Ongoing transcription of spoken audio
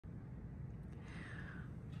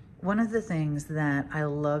One of the things that I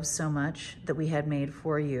love so much that we had made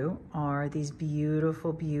for you are these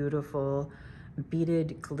beautiful, beautiful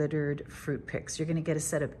beaded glittered fruit picks. You're gonna get a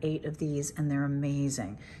set of 8 of these and they're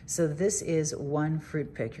amazing. So this is one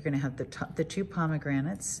fruit pick. You're gonna have the 2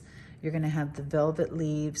 pomegranates. You're gonna have the velvet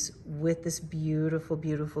leaves with this beautiful,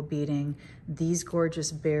 beautiful beading, these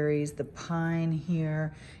gorgeous berries, the pine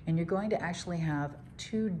here, and you're going to actually have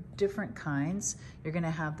 2 different kinds. You're gonna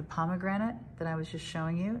have the pomegranate that I was just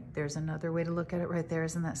showing you. There's another way to look at it right there.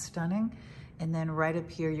 Isn't that stunning? And then right up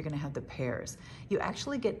here, you're gonna have the pears. You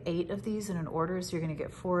actually get 8 of these in an order, so you're gonna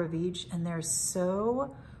get 4 of each, and they're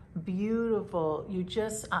so beautiful.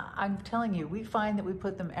 I'm telling you, we find that we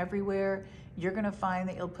put them everywhere. You're gonna find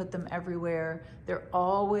that you'll put them everywhere. They're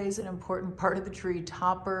always an important part of the tree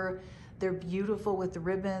topper. They're beautiful with the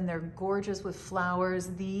ribbon. They're gorgeous with flowers.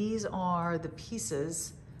 These are the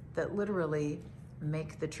pieces that literally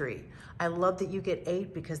make the tree. I love that you get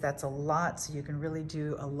 8 because that's a lot, so you can really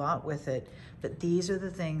do a lot with it. But these are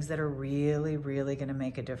the things that are really, really gonna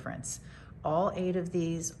make a difference. All 8 of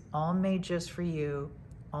these, all made just for you,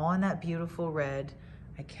 all in that beautiful red.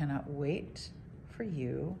 I cannot wait for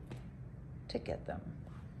you to get them.